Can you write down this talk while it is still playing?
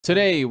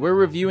Today, we're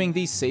reviewing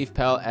the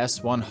SafePal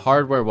S1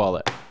 hardware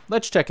wallet.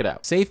 Let's check it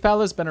out.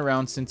 SafePal has been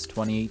around since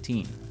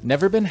 2018,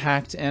 never been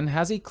hacked, and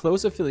has a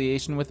close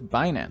affiliation with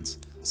Binance,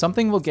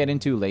 something we'll get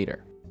into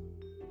later.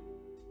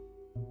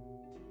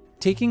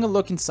 Taking a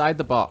look inside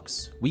the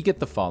box, we get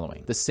the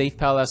following: the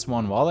SafePal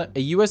S1 wallet,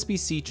 a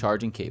USB-C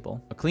charging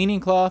cable, a cleaning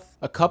cloth,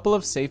 a couple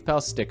of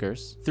SafePal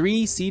stickers,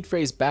 3 seed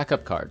phrase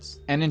backup cards,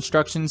 and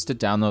instructions to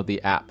download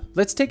the app.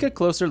 Let's take a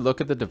closer look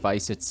at the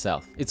device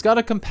itself. It's got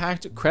a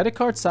compact credit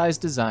card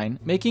sized design,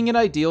 making it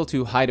ideal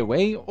to hide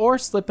away or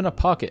slip in a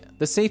pocket.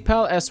 The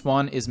SafePal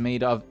S1 is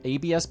made of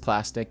ABS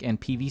plastic and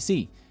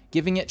PVC,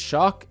 giving it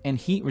shock and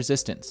heat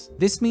resistance.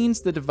 This means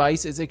the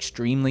device is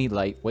extremely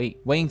lightweight,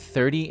 weighing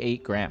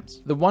 38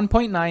 grams. The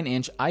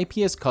 1.9-inch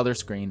IPS color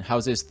screen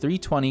houses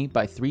 320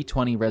 by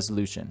 320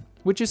 resolution,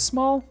 which is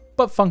small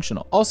but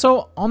functional.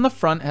 Also, on the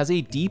front has a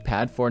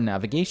D-pad for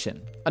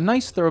navigation, a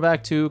nice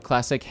throwback to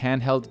classic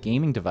handheld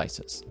gaming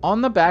devices.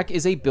 On the back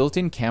is a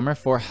built-in camera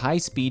for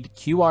high-speed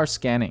QR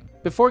scanning.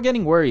 Before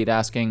getting worried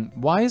asking,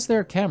 why is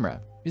there a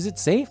camera? Is it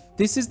safe?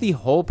 This is the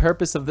whole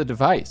purpose of the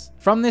device.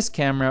 From this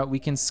camera, we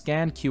can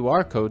scan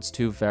QR codes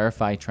to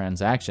verify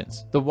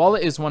transactions. The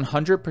wallet is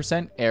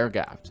 100%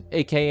 air-gapped,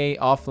 aka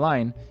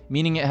offline,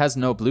 meaning it has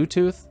no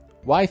Bluetooth,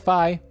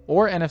 Wi-Fi,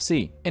 or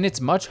NFC, and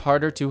it's much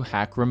harder to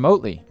hack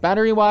remotely.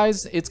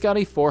 Battery-wise, it's got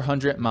a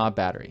 400 mAh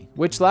battery,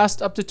 which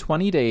lasts up to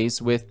 20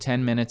 days with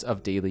 10 minutes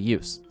of daily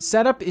use.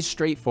 Setup is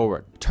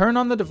straightforward. Turn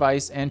on the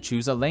device and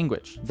choose a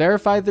language.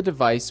 Verify the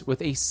device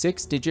with a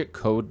 6-digit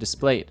code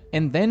displayed,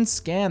 and then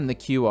scan the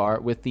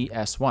QR with the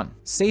S1.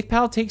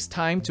 SafePal takes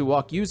time to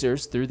walk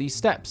users through these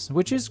steps,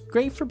 which is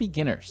great for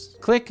beginners.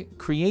 Click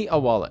Create a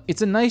Wallet.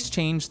 It's a nice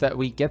change that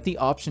we get the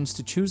options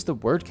to choose the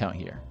word count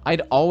here.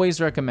 I'd always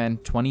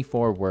recommend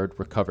 24-word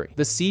recovery.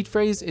 The seed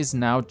phrase is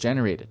now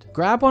generated.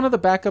 Grab one of the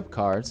backup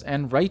cards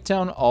and write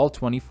down all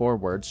 24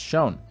 words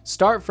shown.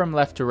 Start from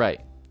left to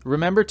right.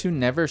 Remember to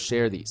never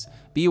share these.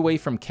 Be away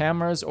from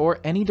cameras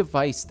or any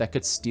device that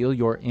could steal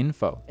your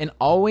info, and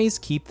always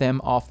keep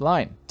them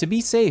offline. To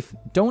be safe,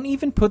 don't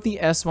even put the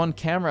S1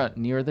 camera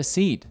near the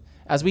seed,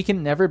 as we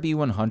can never be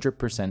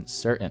 100%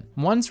 certain.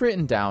 Once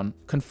written down,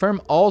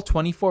 confirm all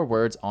 24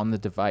 words on the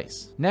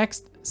device.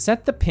 Next,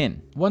 set the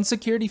PIN. One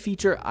security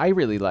feature I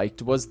really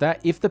liked was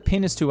that if the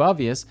PIN is too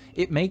obvious,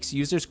 it makes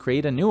users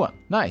create a new one.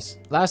 Nice.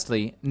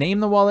 Lastly, name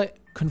the wallet,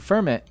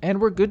 confirm it, and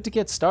we're good to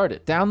get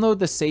started. Download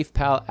the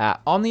SafePal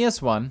app. On the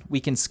S1, we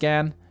can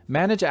scan,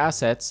 manage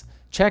assets,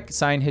 check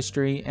sign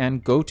history,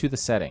 and go to the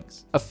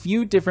settings. A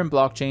few different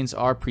blockchains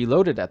are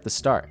preloaded at the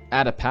start.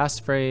 Add a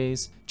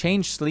passphrase,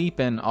 change sleep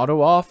and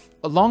auto off,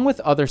 along with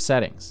other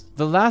settings.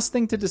 The last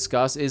thing to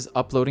discuss is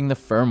uploading the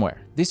firmware.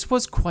 This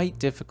was quite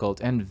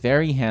difficult and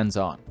very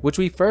hands-on, which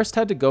we first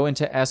had to go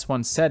into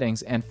S1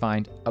 settings and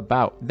find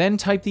about. Then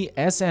type the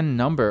SN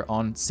number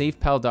on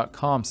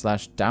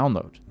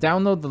safepal.com/download.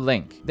 Download the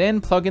link,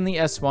 then plug in the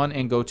S1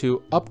 and go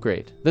to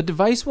upgrade. The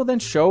device will then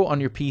show on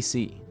your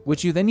PC,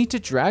 which you then need to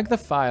drag the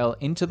file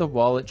into the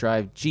wallet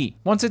drive G.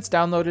 Once it's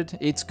downloaded,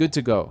 it's good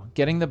to go,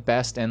 getting the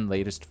best and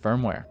latest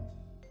firmware.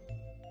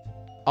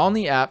 On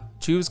the app,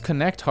 choose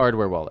Connect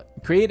Hardware Wallet.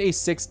 Create a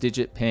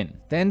 6-digit PIN,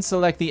 then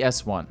select the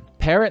S1.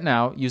 Pair it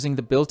now using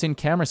the built-in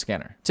camera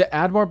scanner. To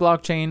add more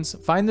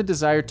blockchains, find the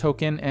desired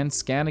token and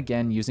scan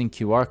again using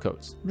QR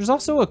codes. There's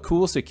also a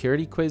cool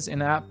security quiz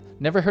in-app.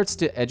 Never hurts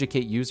to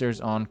educate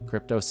users on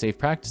crypto safe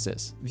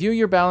practices. View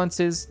your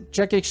balances,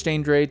 check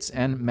exchange rates,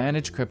 and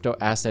manage crypto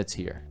assets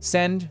here.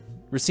 Send,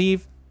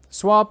 receive,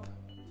 swap,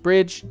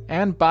 bridge,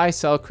 and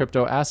buy/sell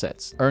crypto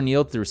assets. Earn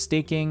yield through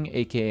staking,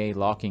 aka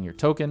locking your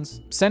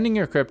tokens. Sending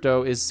your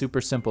crypto is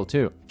super simple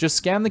too. Just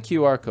scan the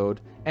QR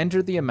code,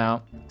 enter the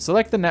amount,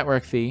 select the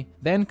network fee,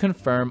 then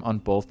confirm on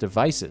both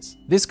devices.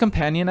 This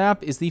companion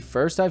app is the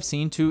first I've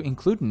seen to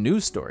include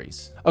news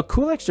stories, a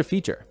cool extra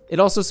feature. It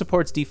also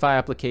supports DeFi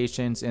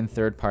applications and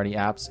third-party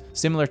apps,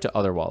 similar to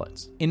other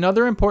wallets.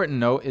 Another important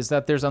note is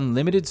that there's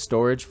unlimited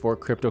storage for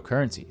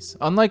cryptocurrencies,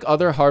 unlike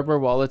other hardware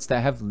wallets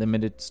that have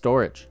limited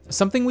storage.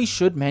 Something we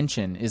should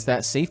mention is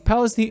that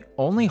SafePal is the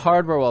only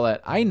hardware wallet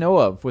I know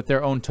of with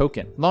their own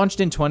token,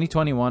 launched in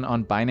 2021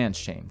 on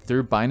Binance Chain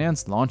through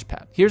Binance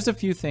Launchpad. Here's a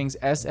few things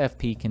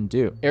SFP can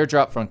do: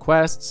 airdrop from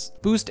quests,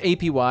 boost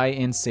APY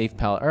in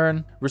SafePal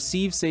Earn,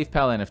 receive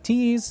SafePal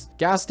NFTs,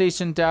 gas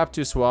station dApp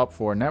to swap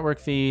for network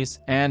fees,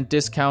 and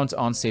discounts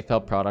on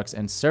SafePal products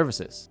and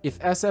services. If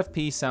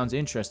SFP sounds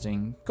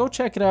interesting, go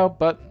check it out,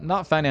 but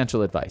not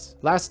financial advice.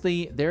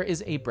 Lastly, there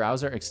is a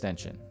browser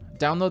extension.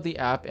 Download the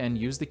app and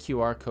use the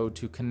QR code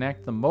to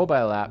connect the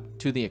mobile app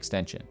to the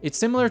extension. It's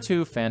similar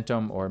to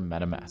Phantom or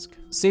MetaMask.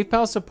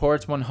 SafePal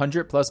supports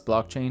 100+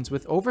 blockchains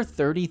with over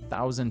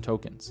 30,000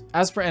 tokens.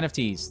 As for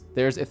NFTs,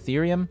 there's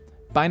Ethereum,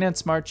 Binance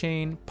Smart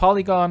Chain,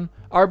 Polygon,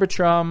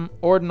 Arbitrum,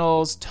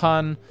 Ordinals,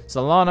 Ton,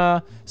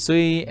 Solana,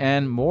 Sui,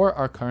 and more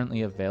are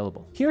currently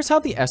available. Here's how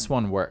the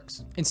S1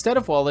 works. Instead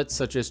of wallets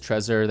such as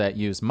Trezor that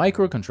use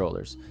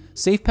microcontrollers,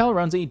 SafePal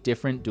runs a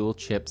different dual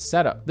chip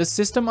setup. The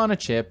system on a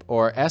chip,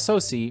 or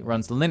SoC,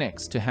 runs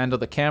Linux to handle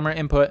the camera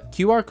input,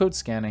 QR code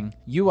scanning,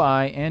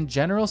 UI, and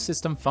general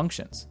system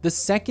functions. The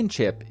second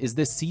chip is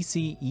the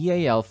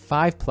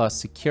CCEAL5+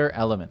 secure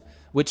element,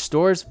 which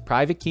stores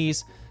private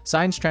keys,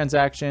 signs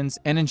transactions,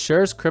 and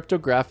ensures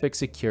cryptographic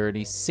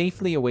security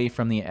safely away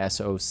from the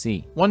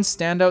SoC. One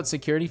standout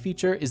security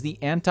feature is the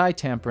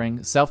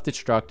anti-tampering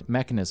self-destruct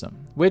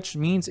mechanism, which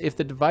means if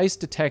the device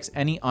detects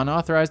any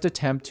unauthorized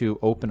attempt to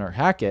open or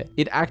hack it,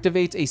 it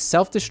activates a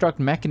self-destruct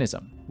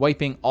mechanism,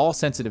 wiping all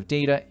sensitive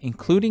data,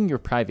 including your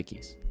private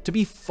keys. To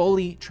be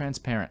fully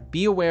transparent,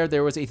 be aware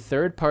there was a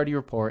third-party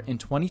report in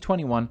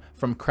 2021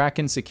 from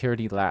Kraken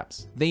Security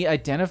Labs. They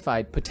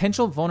identified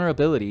potential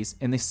vulnerabilities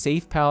in the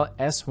SafePal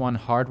S1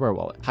 hardware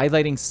wallet,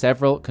 highlighting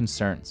several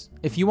concerns.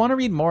 If you want to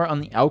read more on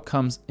the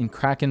outcomes in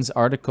Kraken's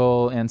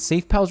article and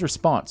SafePal's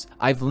response,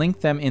 I've linked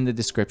them in the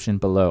description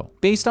below.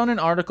 Based on an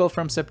article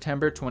from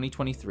September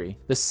 2023,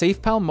 the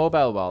SafePal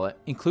mobile wallet,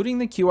 including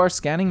the QR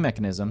scanning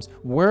mechanisms,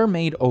 were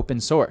made open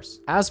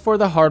source. As for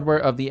the hardware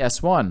of the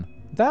S1,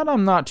 that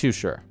I'm not too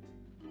sure.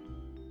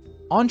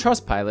 On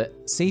Trustpilot,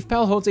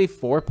 SafePal holds a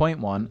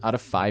 4.1 out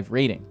of 5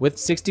 rating, with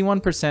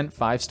 61%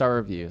 5-star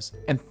reviews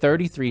and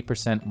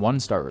 33%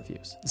 1-star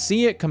reviews.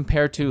 See it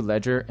compared to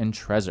Ledger and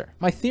Trezor.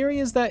 My theory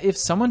is that if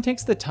someone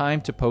takes the time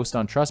to post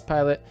on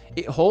Trustpilot,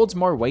 it holds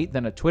more weight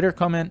than a Twitter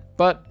comment,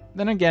 but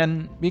then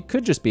again, it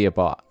could just be a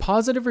bot.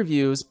 Positive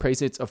reviews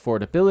praise its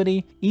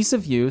affordability, ease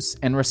of use,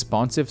 and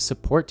responsive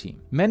support team.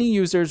 Many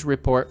users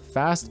report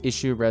fast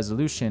issue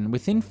resolution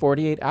within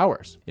 48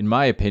 hours. In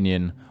my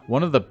opinion,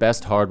 one of the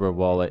best hardware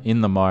wallet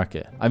in the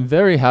market. I'm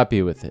very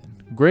happy with it.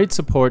 Great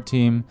support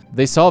team.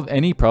 They solve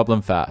any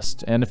problem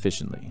fast and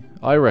efficiently.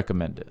 I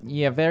recommend it.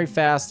 Yeah, very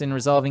fast in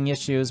resolving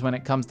issues when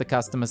it comes to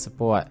customer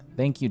support.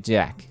 Thank you,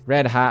 Jack.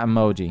 Red hat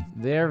emoji.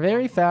 They're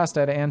very fast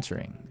at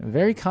answering,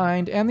 very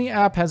kind, and the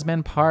app has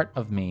been part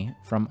of me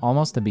from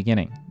almost the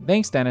beginning.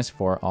 Thanks, Dennis,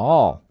 for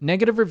all.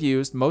 Negative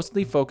reviews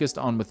mostly focused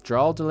on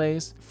withdrawal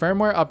delays,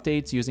 firmware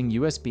updates using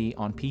USB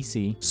on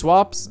PC,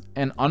 swaps,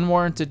 and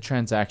unwarranted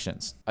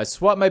transactions. I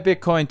swapped my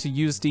Bitcoin to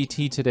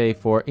USDT today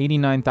for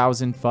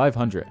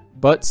 89,500.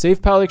 But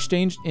SafePal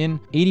exchanged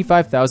in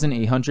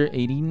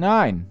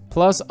 85,889,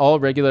 plus all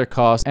regular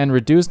costs, and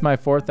reduced my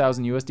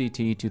 4,000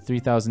 USDT to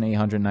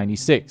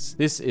 3,896.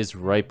 This is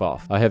ripe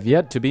off. I have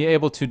yet to be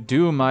able to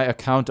do my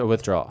account a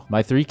withdrawal.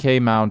 My 3K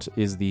amount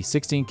is the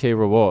 16K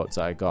rewards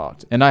I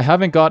got. And I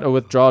haven't got a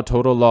withdrawal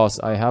total loss.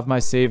 I have my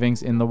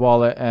savings in the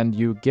wallet, and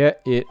you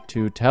get it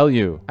to tell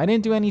you. I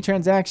didn't do any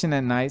transaction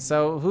at night,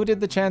 so who did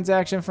the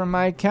transaction from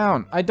my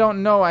account? I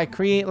don't know. I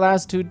create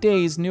last 2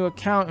 days, new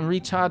account, and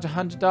recharge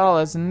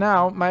 $100, and now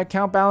my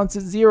account balance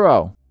is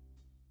 0.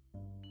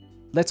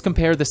 Let's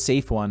compare the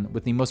safe one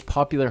with the most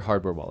popular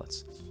hardware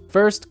wallets.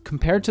 First,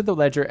 compared to the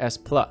Ledger S+.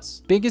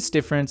 Biggest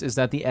difference is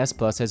that the S+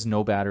 has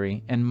no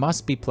battery and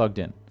must be plugged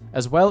in,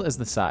 as well as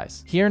the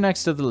size. Here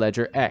next to the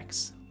Ledger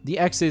X. The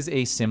X is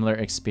a similar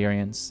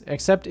experience,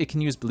 except it can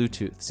use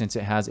Bluetooth since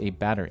it has a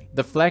battery.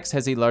 The Flex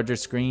has a larger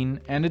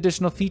screen and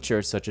additional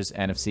features such as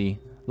NFC,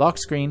 lock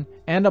screen,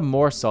 and a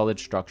more solid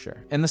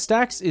structure. And the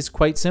Stacks is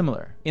quite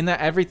similar, in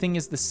that everything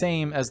is the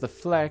same as the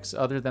Flex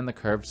other than the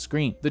curved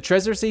screen. The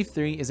Trezor Safe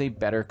 3 is a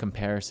better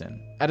comparison,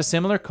 at a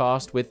similar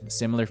cost with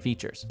similar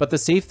features, but the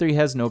Safe 3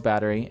 has no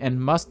battery and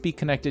must be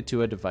connected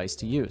to a device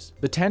to use.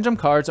 The Tangem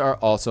cards are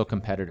also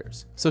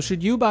competitors, so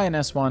should you buy an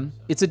S1,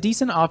 it's a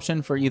decent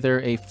option for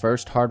either a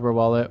first hardware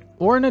wallet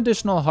or an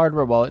additional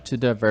hardware wallet to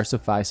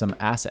diversify some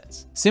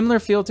assets. Similar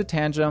feel to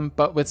Tangem,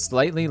 but with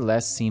slightly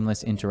less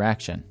seamless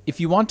interaction. If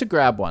you want to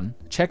grab one,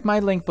 check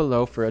my link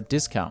below for a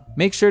discount.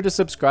 Make sure to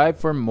subscribe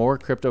for more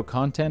crypto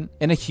content,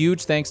 and a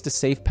huge thanks to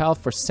SafePal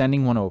for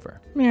sending one over.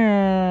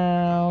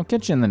 Meow.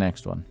 Catch you in the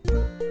next one.